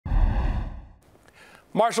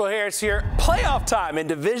Marshall Harris here. Playoff time in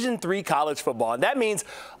Division III college football. And that means,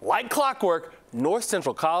 like clockwork, North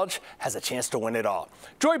Central College has a chance to win it all.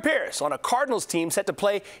 Jori Parys on a Cardinals team set to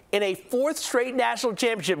play in a fourth straight national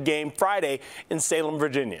championship game Friday in Salem,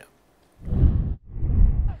 Virginia.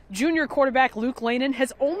 Junior quarterback Luke Lannon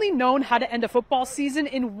has only known how to end a football season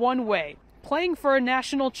in one way: playing for a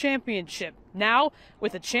national championship. Now,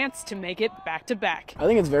 with a chance to make it back-to-back. I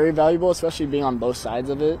think it's very valuable, especially being on both sides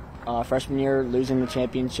of it. Freshman year, losing the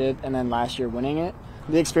championship, and then last year winning it.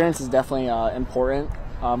 The experience is definitely important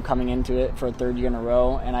coming into it for a third year in a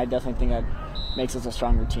row, and I definitely think that makes us a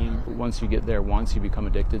stronger team. Once you get there once, you become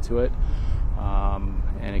addicted to it,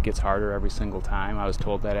 and it gets harder every single time. I was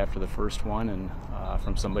told that after the first one, and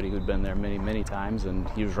from somebody who'd been there many, many times, and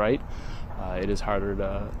he was right. It is harder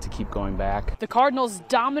to keep going back. The Cardinals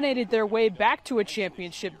dominated their way back to a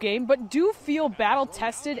championship game, but do feel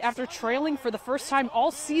battle-tested after trailing for the first time all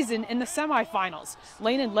season in the semifinals.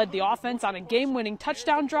 Lannon led the offense on a game-winning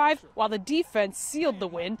touchdown drive, while the defense sealed the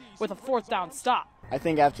win with a fourth down stop. I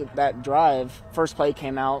think after that drive, first play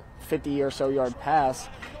came out, 50 or so yard pass,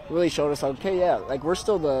 really showed us, okay, yeah, like we're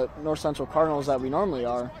still the North Central Cardinals that we normally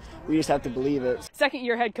are. We just have to believe it.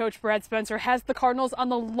 Second-year head coach Brad Spencer has the Cardinals on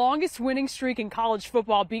the longest winning streak in college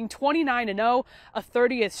football, being 29-0. A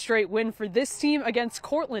 30th straight win for this team against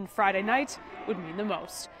Cortland Friday night would mean the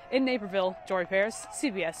most. In Naperville, Jori Parys,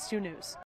 CBS 2 News.